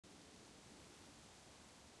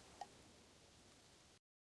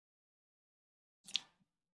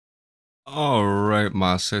All right,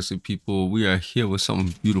 my sexy people, we are here with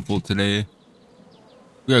something beautiful today.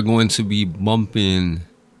 We are going to be bumping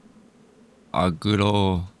our good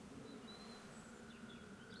old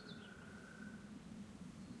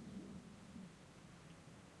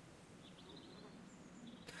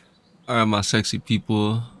all right, my sexy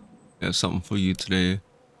people, I have something for you today.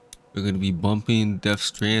 We're going to be bumping Death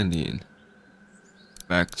Stranding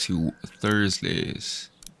back to Thursdays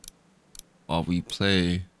while we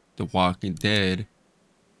play The Walking Dead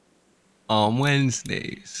on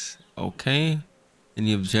Wednesdays. Okay?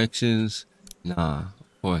 Any objections? Nah,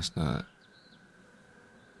 of course not.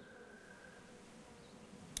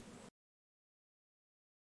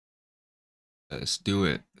 Let's do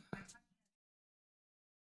it.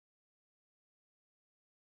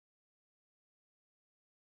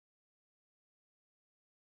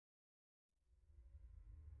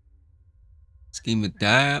 This game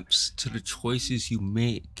adapts to the choices you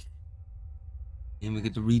make. And we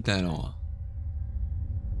get to read that all.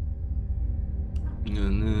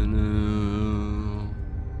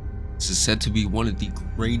 This is said to be one of the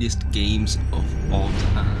greatest games of all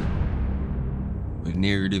time. With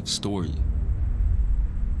narrative story.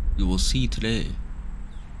 You will see today.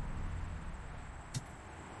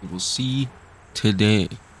 You will see today.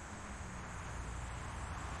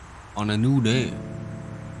 On a new day.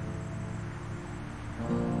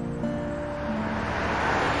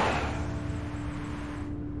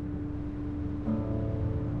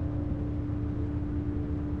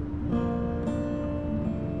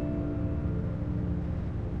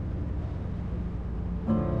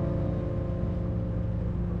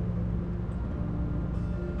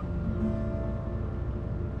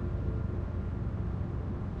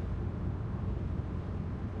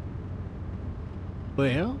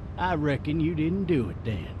 Well, I reckon you didn't do it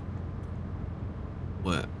then.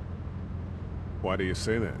 What? Why do you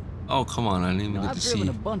say that? Oh, come on. I didn't even get I've to driven see.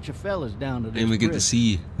 a bunch of fellas down to I this didn't even get to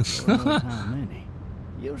see. Lord knows how many.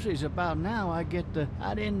 Usually it's about now I get the,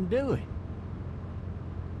 I didn't do it.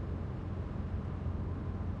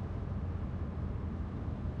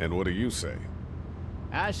 And what do you say?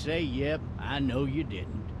 I say, yep, I know you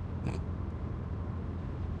didn't. We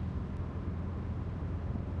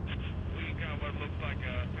got what looks like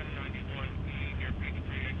a 1091E near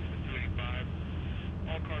Peachtree, exit 285.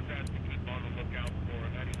 All cars asked to keep on the lookout for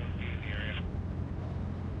 91D in the area.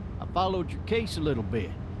 I followed your case a little bit,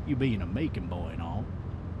 you being a Macon boy and all.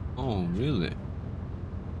 Oh, really?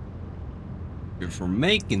 You're from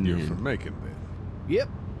Macon, You're then. from Macon, then. Yep,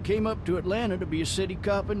 came up to Atlanta to be a city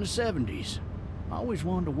cop in the 70s. I always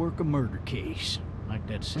wanted to work a murder case, like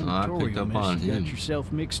that I picked senatorial up mess on you got him.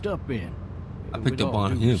 yourself mixed up in. I picked With up all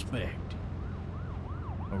on due him. Respect.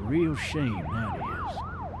 A real shame, that is.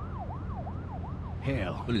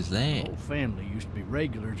 Hell, What is the that? whole family used to be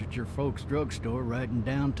regulars at your folks' drugstore right in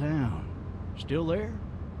downtown. Still there?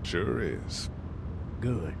 Sure is.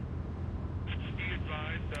 Good. Be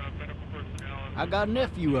advised, medical personnel... I got a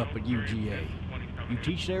nephew up at UGA. You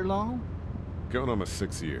teach there long? Going on my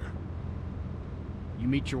 6th year. You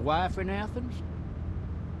meet your wife in Athens?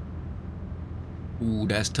 Ooh,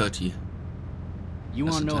 that's touchy. You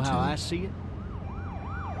That's want a to know touchy how one. I see it?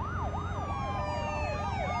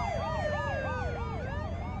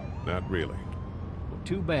 Not really. Well,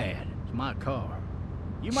 too bad. It's my car.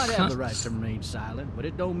 You might have the right to remain silent, but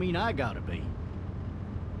it don't mean I gotta be.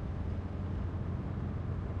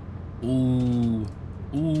 Ooh.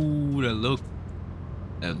 Ooh, that look.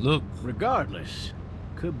 That look. Regardless,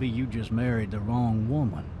 could be you just married the wrong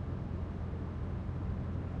woman.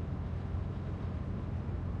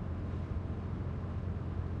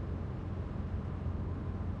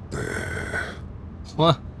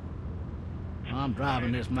 What? I'm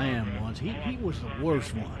driving this man once. He was the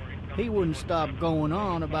worst one. He wouldn't stop going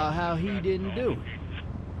on about how he didn't do it.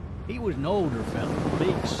 He was an older fella,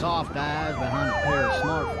 big soft eyes behind a pair of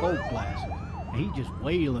smart folk glasses. He just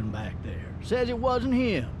wailing back there. Says it wasn't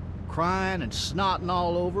him. Crying and snotting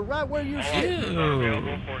all over right where you're sitting.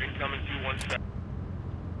 Available for incoming 217.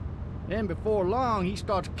 Then before long, he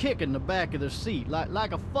starts kicking the back of the seat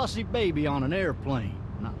like a fussy baby on an airplane.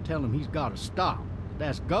 And I tell him he's got to stop.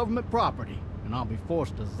 That's government property, and I'll be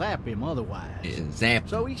forced to zap him otherwise. Yeah, zap.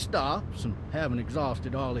 So he stops, and having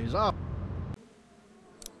exhausted all his options,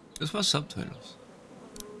 That's my subtitles.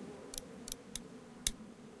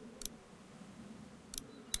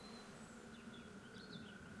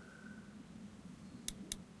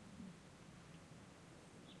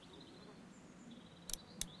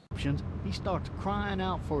 he starts crying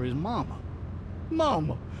out for his mama.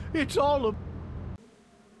 Mama, it's all a...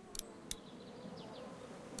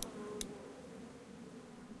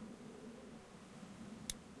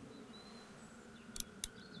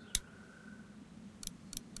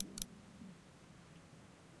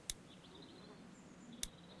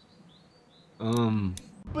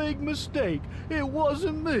 Big mistake. It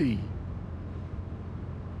wasn't me.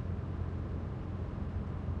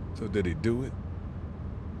 So did he do it?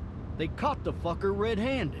 They caught the fucker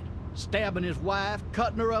red-handed, stabbing his wife,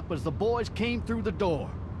 cutting her up as the boys came through the door.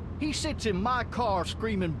 He sits in my car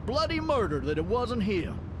screaming bloody murder that it wasn't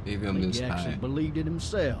him. Maybe I'm He this actually high. believed it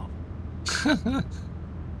himself.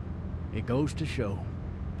 It goes to show,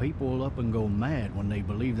 people will up and go mad when they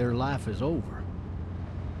believe their life is over.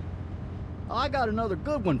 I got another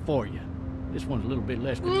good one for you. This one's a little bit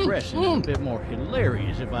less depressing and a bit more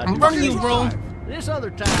hilarious if I do running say you, bro. so. This other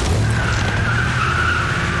time...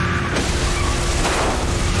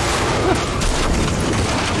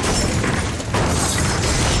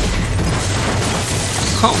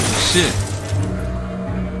 Oh shit.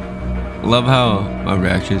 Love how my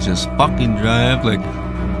reaction is just fucking drive. Like,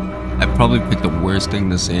 I probably picked the worst thing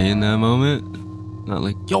to say in that moment. Not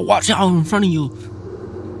like, yo, watch out in front of you.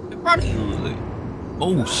 In front of you. Like,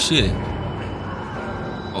 oh shit.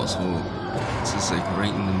 Also, it's just like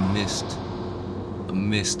right in the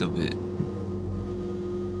midst of it.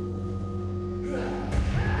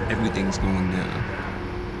 Everything's going down.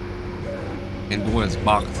 Pandora's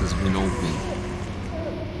box has been opened.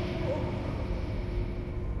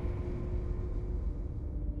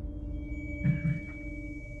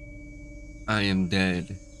 I am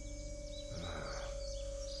dead.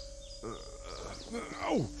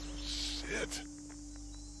 Oh, shit.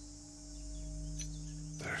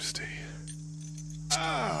 Thirsty.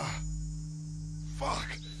 Ah, fuck.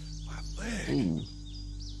 My leg. Ooh.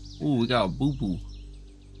 Ooh, we got a boo-boo.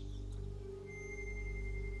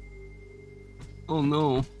 Oh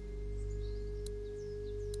no.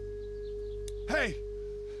 Hey!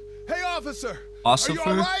 Hey, officer! Officer? Are you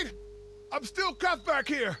alright? I'm still cuffed back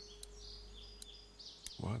here.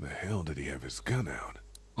 Why the hell did he have his gun out?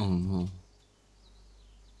 Oh no.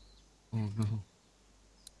 Oh no.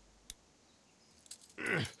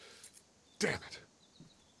 Damn it.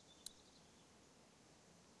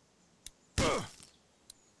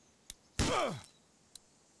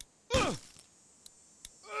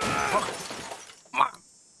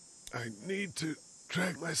 I need to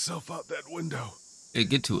drag myself out that window. Hey,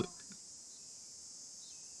 get to it.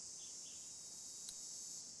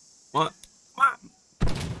 What? What?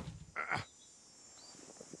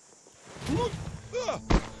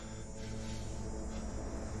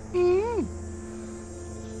 Mmm.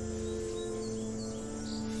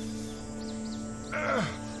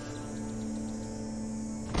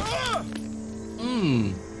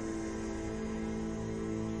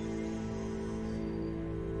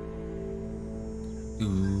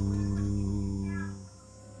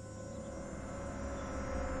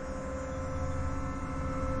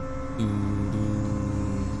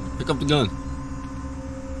 Pick up the gun.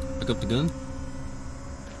 Pick up the gun.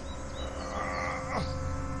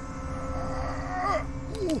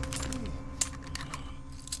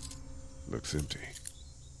 Looks empty.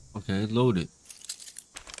 Okay, load it.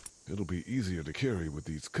 It'll be easier to carry with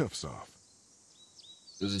these cuffs off.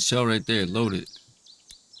 There's a shell right there. Load it.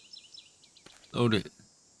 Load it.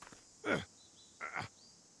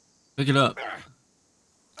 Pick it up.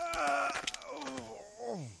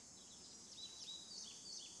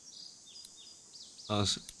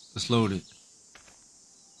 Let's load it.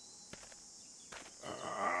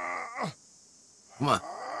 Come on.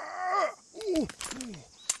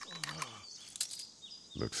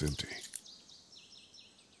 Looks empty.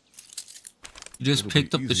 You just It'll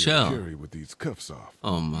picked be up the easier to shell. carry with these cuffs off.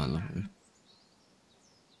 Oh my lord.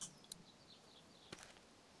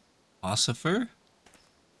 Ossifer?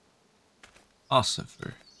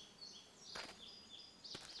 Ossifer.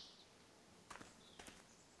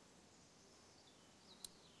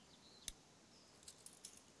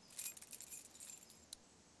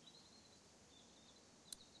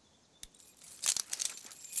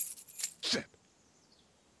 Shit.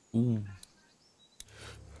 Ooh.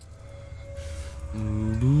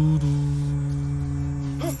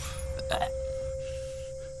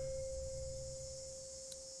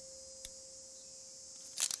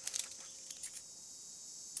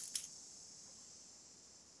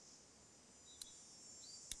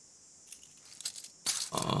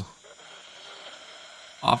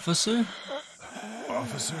 Officer?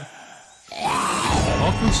 Officer?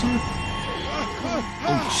 Officer?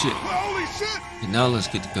 Oh shit. Holy shit! Okay, now let's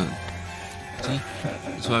get the gun. See?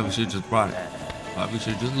 That's why we should just brought it. Why we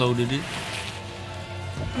should just loaded it.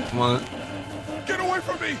 Come on. Get away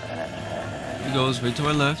from me! Here it goes, right to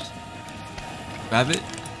our left. Grab it.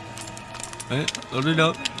 Right, load it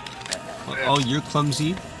up. Oh, you're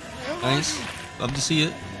clumsy. Nice. Love to see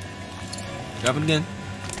it. Grab it again.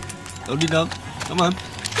 Load it up. Come on.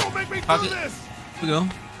 Go Don't make me do Pocket. this! Here we go.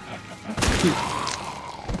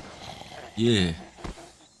 Yeah.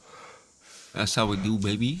 That's how we do,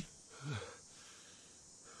 baby.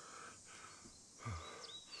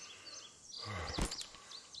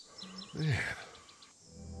 Man,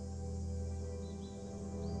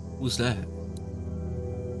 Who's that?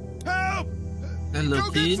 help! That little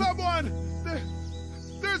Go kid? get someone!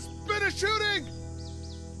 There's been a shooting!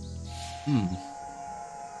 Hmm.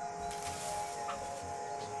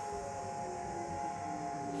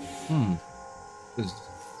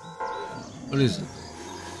 What is it?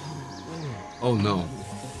 Oh no.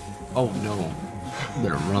 Oh no. You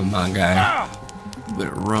better run, my guy. You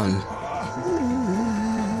better run.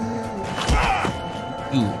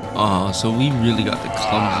 Ooh, so we really got the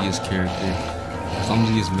clumsiest character.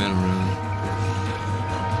 Clumsiest man around.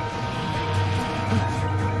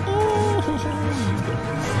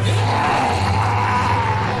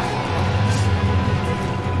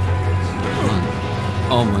 Run.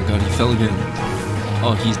 Oh my god, he fell again.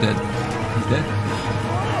 Oh, he's dead. He's dead.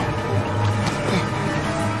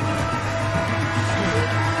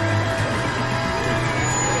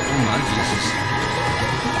 Oh my Jesus.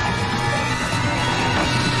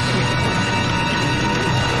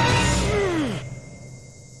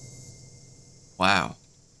 Wow.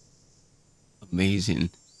 Amazing.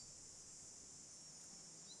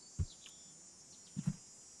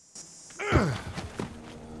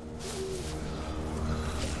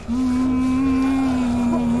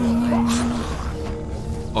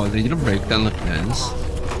 Oh, they're gonna break down the fence.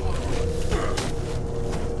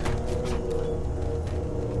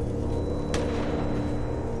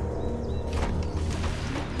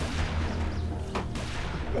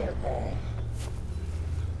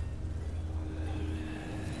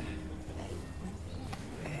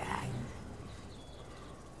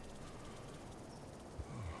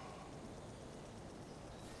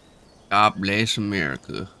 God bless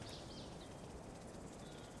America.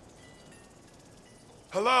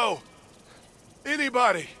 Hello?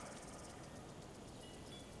 Anybody?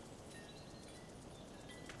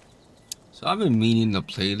 So I've been meaning to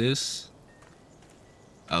play this.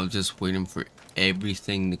 I was just waiting for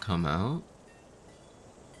everything to come out.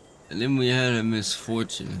 And then we had a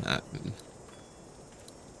misfortune happen.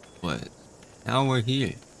 But now we're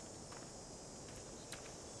here.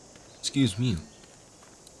 Excuse me.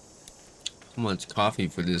 How much coffee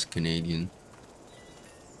for this Canadian?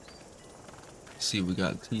 Let's see, we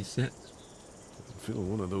got tea set. Fill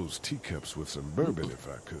one of those teacups with some bourbon if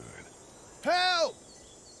I could. Help!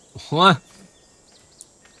 What?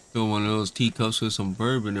 Fill one of those teacups with some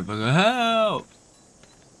bourbon if I go help.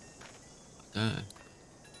 God.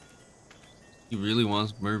 He really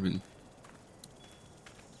wants bourbon.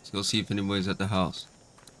 Let's go see if anybody's at the house.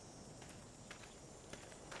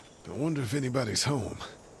 I wonder if anybody's home.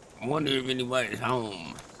 I wonder if anybody's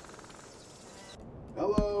home.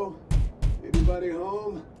 Hello? Anybody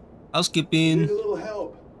home? Housekeeping. Need a little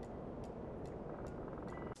help.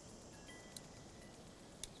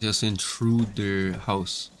 Just intrude their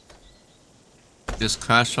house. Just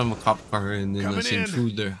crash from a cop car and then Coming let's in.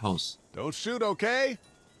 intrude their house. Don't shoot, okay?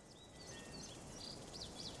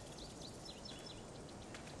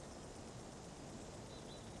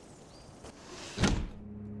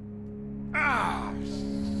 Ah!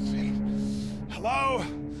 Shit. Hello?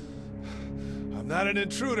 I'm not an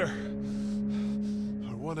intruder.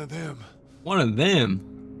 Or one of them. One of them.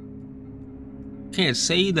 Can't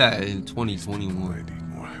say that in Boy, 2021. I need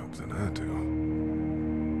more help than I do.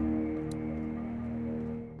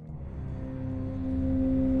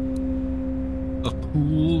 A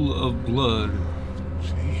pool of blood.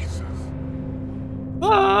 Jesus.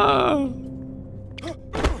 Ah!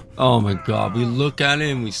 Oh my god, we look at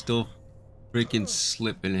it and we still freaking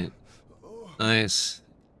slip in it. Nice.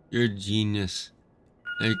 You're a genius.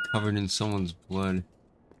 They're covered in someone's blood.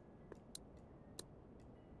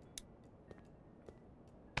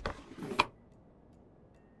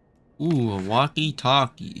 Ooh, a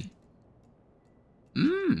walkie-talkie.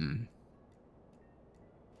 Mmm.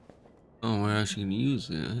 Oh, we're actually gonna use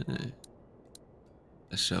it. Hey.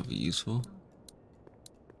 That shall be useful.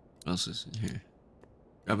 What else is in here?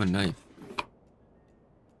 Grab a knife.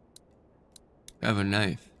 Grab a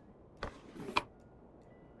knife.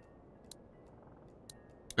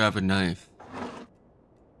 Grab a knife.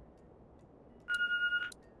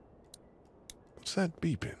 What's that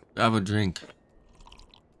beeping? Grab a drink.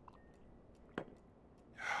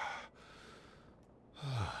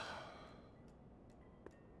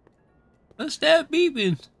 What's that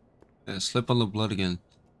beeping? Slip on the blood again.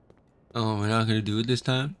 Oh, we're not gonna do it this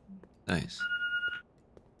time? Nice.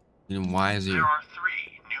 Then why is There there? are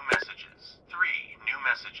 3 new messages. 3 new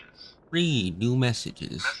messages. 3 new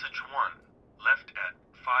messages. Message 1, left at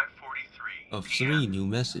 5:43 Of p.m. 3 new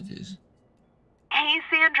messages. Hey,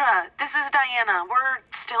 Sandra, this is Diana. We're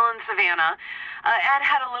still in Savannah. Ed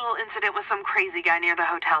had a little incident with some crazy guy near the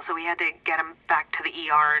hotel, so we had to get him back to the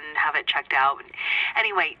ER and have it checked out.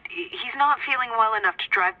 Anyway, he's not feeling well enough to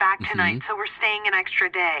drive back tonight, so we're staying an extra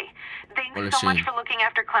day. Thanks What a so much shame. for looking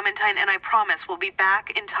after Clementine, and I promise we'll be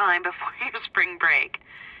back in time before your spring break.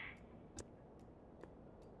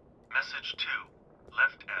 Message 2,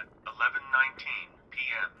 left at 11:19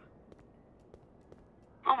 p.m.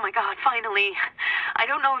 Oh my God, finally. I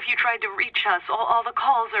don't know if you tried to reach us. All the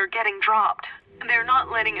calls are getting dropped. They're not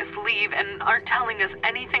letting us leave and aren't telling us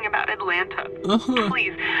anything about Atlanta.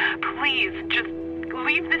 Please, just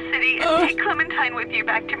leave the city and take Clementine with you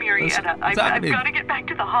back to Murrieta. I've got to get back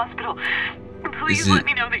to the hospital. Please let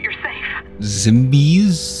me know that you're safe.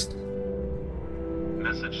 Zombies?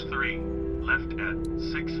 Message 3, left at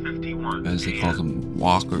 6:51 As they call them,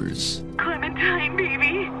 walkers. Clementine,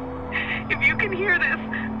 baby. If you can hear this,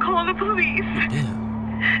 call the police. Damn.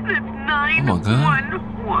 That's Oh my God.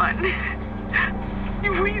 911.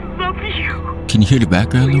 We love you. Can you hear the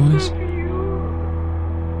background We noise? love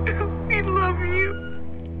you. We love you.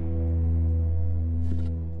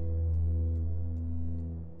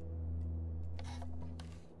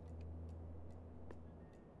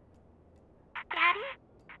 Daddy?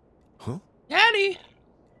 Huh? Daddy!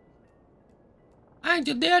 I ain't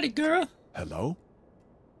your daddy, girl. Hello?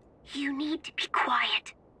 You need to be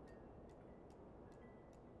quiet.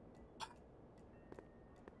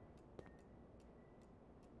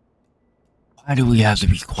 Why do we have to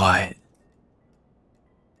be quiet?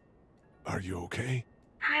 Are you okay?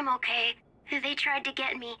 I'm okay. They tried to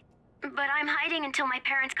get me, but I'm hiding until my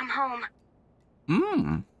parents come home.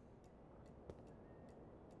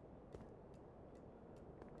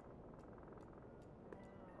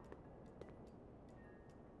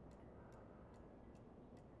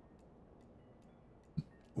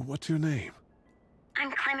 What's your name?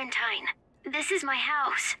 I'm Clementine. This is my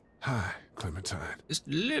house. Hi, Clementine. It's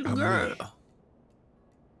the little I'm girl. Lee.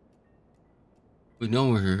 We know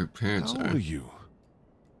where her parents How old are. are you?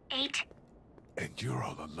 8. And you're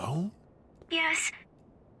all alone? Yes.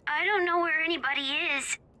 I don't know where anybody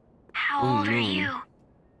is. How Oh, old are no. you?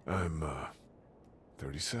 I'm,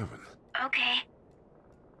 37. Okay.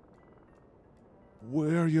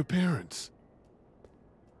 Where are your parents?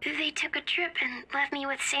 They took a trip and left me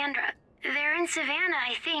with Sandra. They're in Savannah,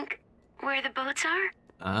 I think. Where the boats are?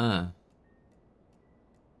 Ah.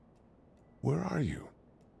 Where are you?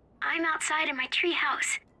 I'm outside in my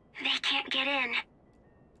treehouse. They can't get in.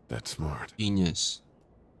 That's smart. Genius.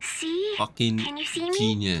 See? Fucking Can you see me?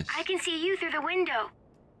 genius. I can see you through the window.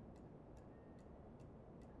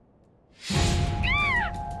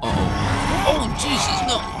 Uh-oh. Oh, Jesus,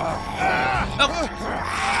 no.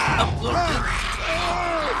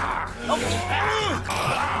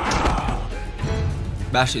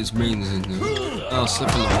 Bash his brains in there. Oh,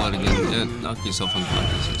 slip in the water again. Yeah, knock yourself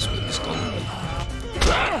unconscious. That's what it's called.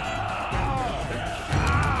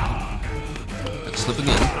 Slip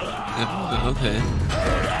again. Yep, okay.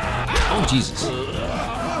 Oh, Jesus.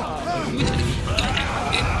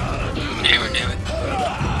 Damn it, damn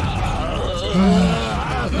it.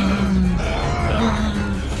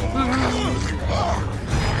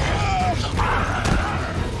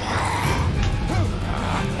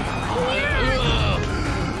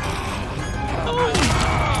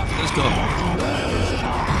 Let's go.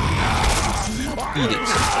 Eat it.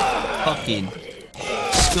 Fucking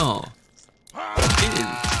skull.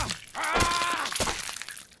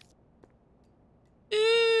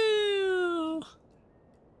 Ew.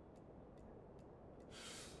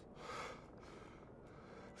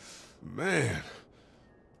 Man.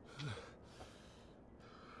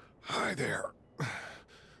 Hi there.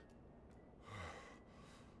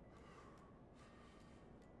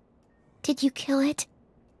 Did you kill it?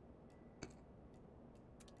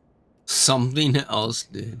 Something else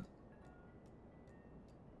did.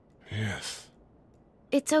 Yes.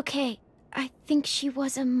 It's okay. I think she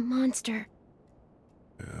was a monster.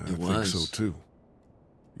 I It think was. so too.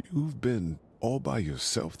 You've been all by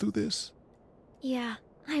yourself through this? Yeah,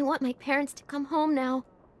 I want my parents to come home now.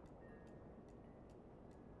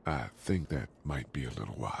 I think that might be a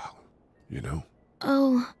little while, you know?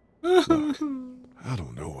 Oh, I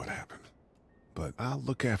don't know what happened, but I'll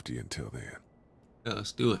look after you until then. Yeah,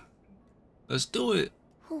 let's do it. Let's do it.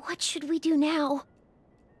 what should we do now?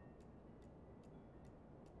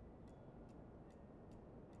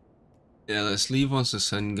 Yeah, let's leave once the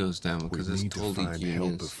sun goes down because We it's need to totally find help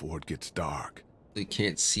genius. before it gets dark. They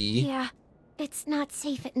can't see. Yeah, it's not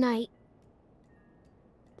safe at night.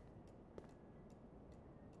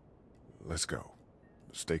 Let's go.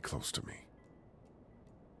 Stay close to me.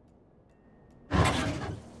 I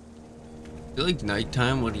feel like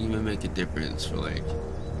nighttime would even make a difference for like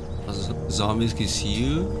how zombies can see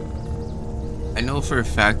you. I know for a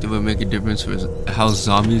fact it would make a difference for how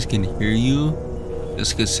zombies can hear you,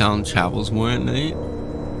 just because sound travels more at night.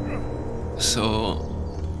 So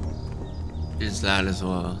there's that as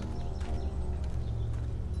well.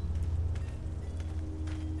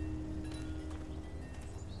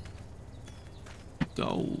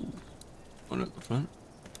 Go. One at the front.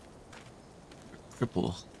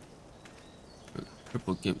 Cripple.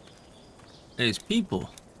 Cripple gimp. Hey, it's people.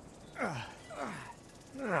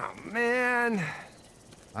 Oh, man.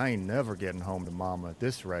 I ain't never getting home to Mama at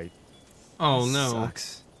this rate. Oh no.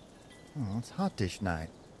 Sucks. Oh, it's hot dish night.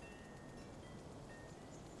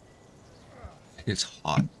 It's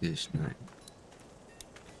hot this night.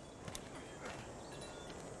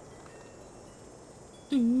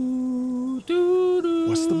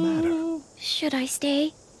 What's the matter? Should I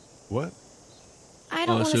stay? What? I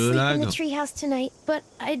don't Oh, want to should sleep I in the go? treehouse tonight, but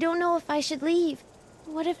I don't know if I should leave.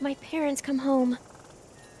 What if my parents come home?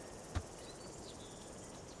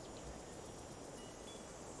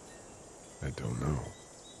 I don't know.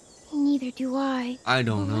 Neither do I. I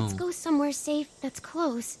don't Well, know. let's go somewhere safe that's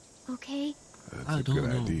close, okay? That's I a don't good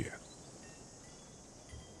know. idea.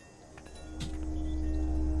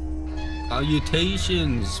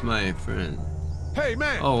 Salutations, my friend. Hey,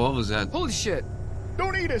 man! Oh, what was that? Holy shit.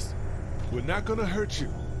 Don't eat us! We're not gonna hurt you.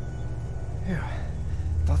 Yeah.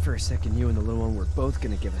 Thought for a second you and the little one were both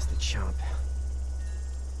gonna give us the chomp.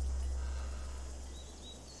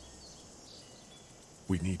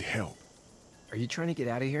 We need help. Are you trying to get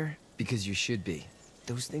out of here? Because you should be.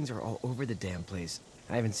 Those things are all over the damn place.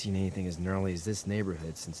 I haven't seen anything as gnarly as this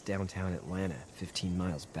neighborhood since downtown Atlanta, 15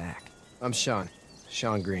 miles back. I'm Sean.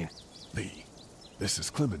 Sean Green. Lee, this is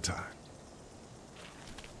Clementine.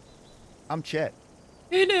 I'm Chet.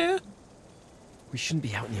 Hey there. We shouldn't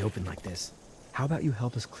be out in the open like this. How about you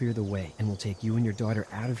help us clear the way, and we'll take you and your daughter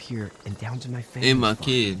out of here and down to my family Hey, my farm.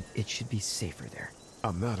 kid. It should be safer there.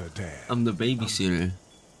 I'm not her dad. I'm the babysitter.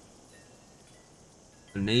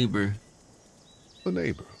 The neighbor. A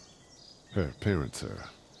neighbor. Her parents are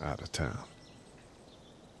out of town.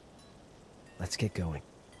 Let's get going.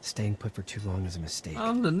 Staying put for too long is a mistake.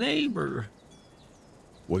 I'm the neighbor.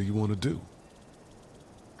 What do you want to do?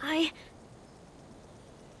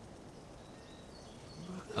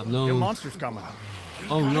 I'm Your no. monster's coming.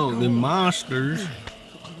 Oh no, the monsters.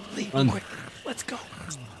 Run. Quick, let's go.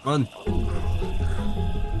 Run.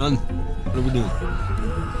 Run. What are we doing?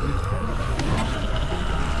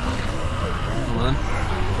 Come on.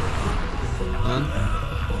 Run.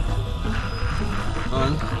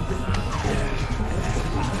 Run.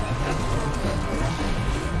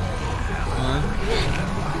 Run.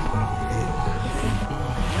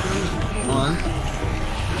 Run.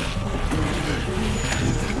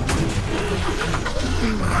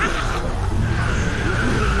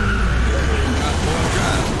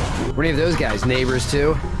 Were any of those guys neighbors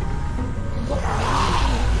too?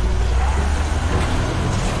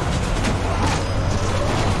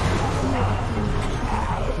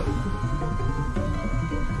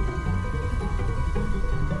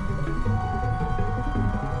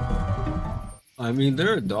 I mean,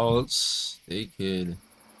 they're adults. They could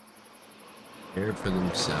care for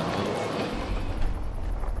themselves.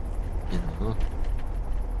 You know.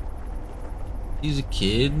 He's a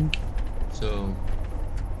kid, so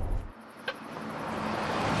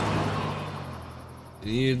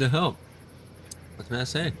he needed the help. What can I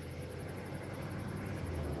say?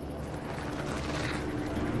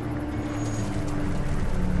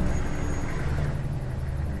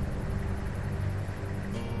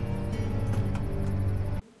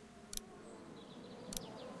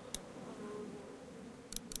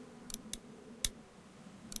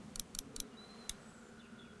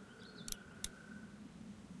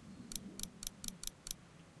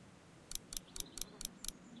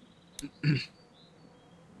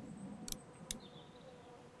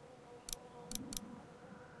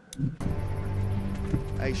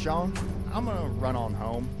 Hey, Sean, I'm gonna run on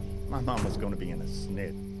home. My mama's gonna be in a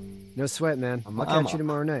snit. No sweat, man. I'll catch you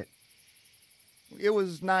tomorrow night. It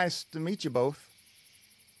was nice to meet you both.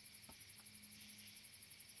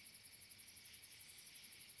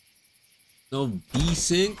 No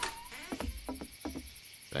B-Sync?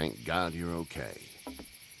 Thank God you're okay.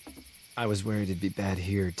 I was worried it'd be bad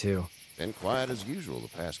here, too. Been quiet as usual the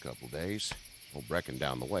past couple days. Old Brecken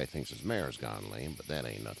down the way thinks his mare's gone lame, but that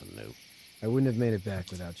ain't nothing new. I wouldn't have made it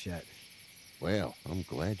back without Chet. Well, I'm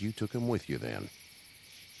glad you took him with you then.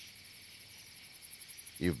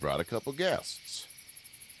 You've brought a couple guests.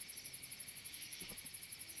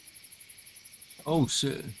 Oh,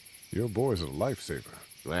 shit. Your boy's a lifesaver.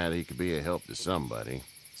 Glad he could be a help to somebody.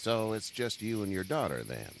 So it's just you and your daughter,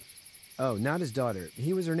 then? Oh, not his daughter.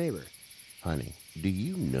 He was her neighbor. Honey, do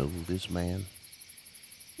you know this man?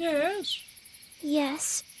 Yes.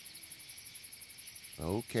 Yes.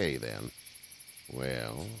 Okay, then.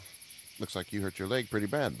 Well, looks like you hurt your leg pretty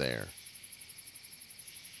bad there.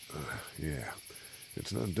 Yeah,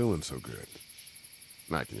 it's not doing so good.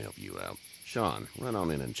 I can help you out. Sean, run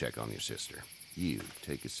on in and check on your sister. You,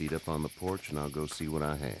 take a seat up on the porch and I'll go see what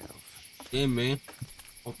I have. Okay, man.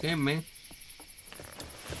 Okay, man.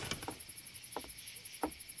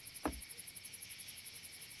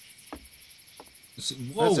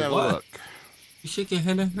 Whoa, Let's have what? a look. You shake your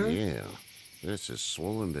head at her? Yeah, this is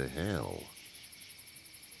swollen to hell.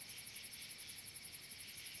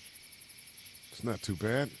 It's not too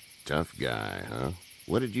bad. Tough guy, huh?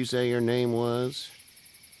 What did you say your name was?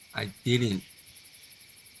 I didn't.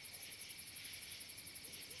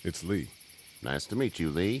 It's Lee. Nice to meet you,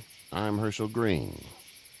 Lee. I'm Herschel Green.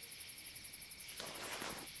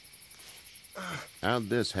 How'd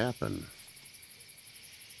this happen?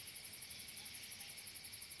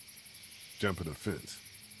 Jumping a fence,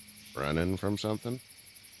 Running from something?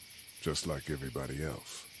 just like everybody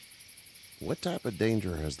else. What type of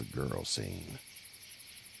danger has the girl seen?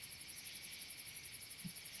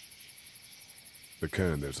 The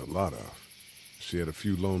kind there's a lot of. She had a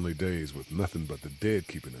few lonely days with nothing but the dead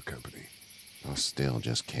keeping her company. I still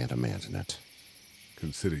just can't imagine it.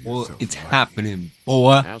 Consider Well, yourself it's lucky. happening,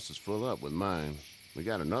 boy. House is full up with mine. We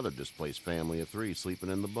got another displaced family of 3 sleeping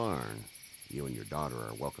in the barn. You and your daughter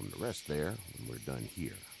are welcome to rest there when we're done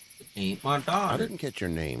here. Ain't my I daughter. didn't catch your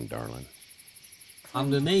name, darling.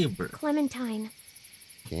 I'm the neighbor. Clementine.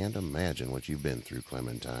 Can't imagine what you've been through,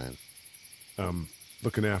 Clementine. I'm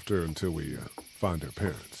looking after her until we find her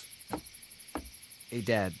parents. Hey,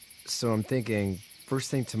 Dad. So I'm thinking,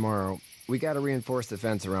 first thing tomorrow, we gotta reinforce the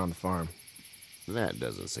fence around the farm. That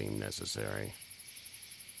doesn't seem necessary.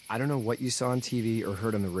 I don't know what you saw on TV or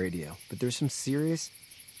heard on the radio, but there's some serious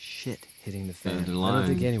shit hitting the fan. the I don't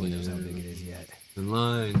think line, anyone knows how dude. big it is yet. I'm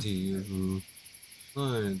lying to you.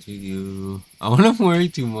 Lying to you. I want to worry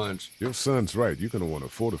too much. Your son's right. You're going to want to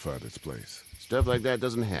fortify this place. Stuff like that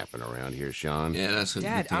doesn't happen around here, Sean. Yeah, that's what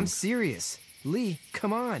Dad, you I'm think. serious. Lee,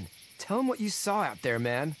 come on. Tell him what you saw out there,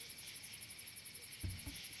 man.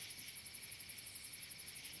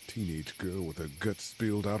 Teenage girl with her guts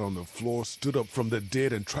spilled out on the floor stood up from the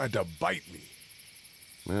dead and tried to bite me.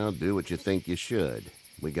 Well, do what you think you should.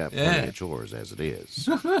 We got plenty Yeah. of chores as it is.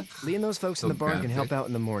 Lee and those folks in the barn can Okay. help out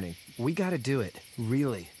in the morning. We gotta do it.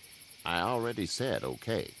 Really. I already said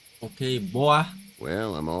okay. Okay, boy.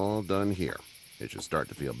 Well, I'm all done here. It should start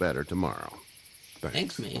to feel better tomorrow.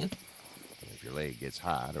 Thanks, man. If your leg gets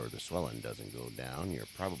hot or the swelling doesn't go down, you're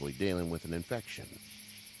probably dealing with an infection.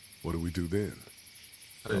 What do we do then?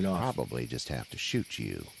 Cut it We'll off. probably just have to shoot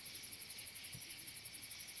you.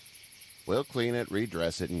 We'll clean it,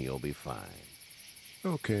 redress it, and you'll be fine.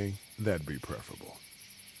 Okay, that'd be preferable.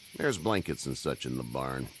 There's blankets and such in the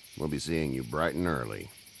barn. We'll be seeing you bright and early.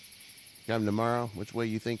 Come tomorrow, which way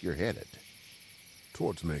you think you're headed?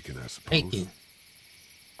 Towards Macon, I suppose. Thank you.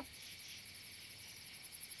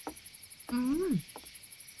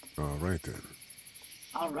 All right then.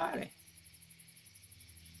 Alrighty.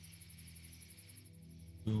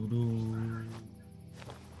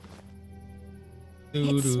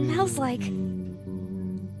 It smells like...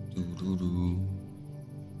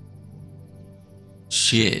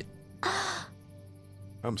 Shit.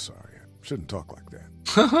 I'm sorry. I shouldn't talk like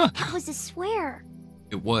that. That was a swear.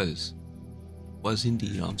 It was. Was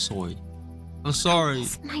indeed. I'm sorry. I'm sorry.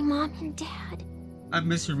 It's my mom and dad. I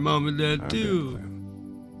miss your mom and dad I bet, too.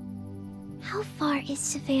 Clem. How far is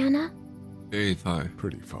Savannah? Very far.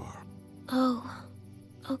 Pretty far. Oh,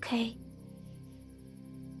 okay.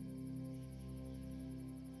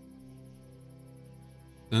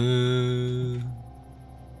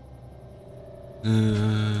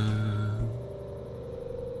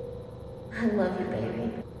 I love you,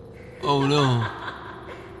 baby. Oh no.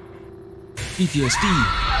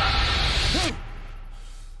 PTSD.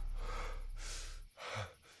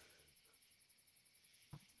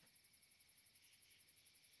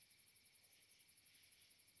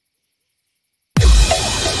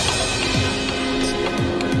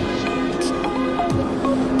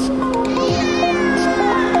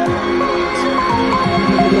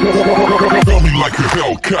 Tell me like a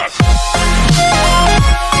Hellcat.